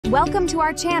Welcome to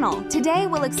our channel. Today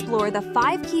we'll explore the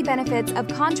 5 key benefits of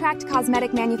contract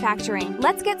cosmetic manufacturing.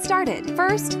 Let's get started.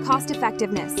 First, cost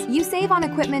effectiveness. You save on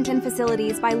equipment and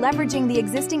facilities by leveraging the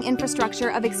existing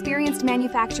infrastructure of experienced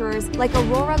manufacturers like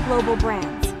Aurora global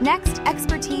brands. Next,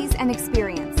 expertise and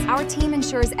experience. Our team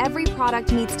ensures every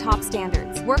product meets top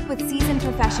standards. Work with seasoned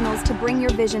professionals to bring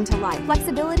your vision to life.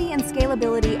 Flexibility and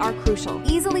scalability are crucial.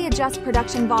 Easily adjust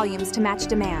production volumes to match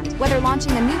demand, whether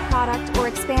launching a new product or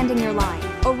expanding your line.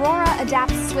 Aurora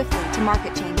adapts swiftly to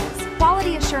market changes.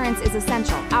 Quality assurance is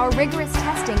essential. Our rigorous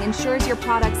testing ensures your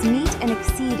products meet and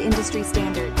exceed industry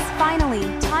standards. Finally,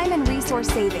 time and resource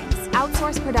savings.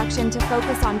 Outsource production to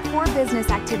focus on core business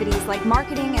activities like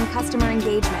marketing and customer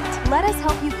engagement. Let us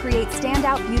help you create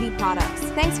standout beauty products.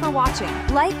 Thanks for watching.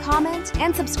 Like, comment,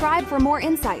 and subscribe for more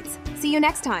insights. See you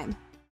next time.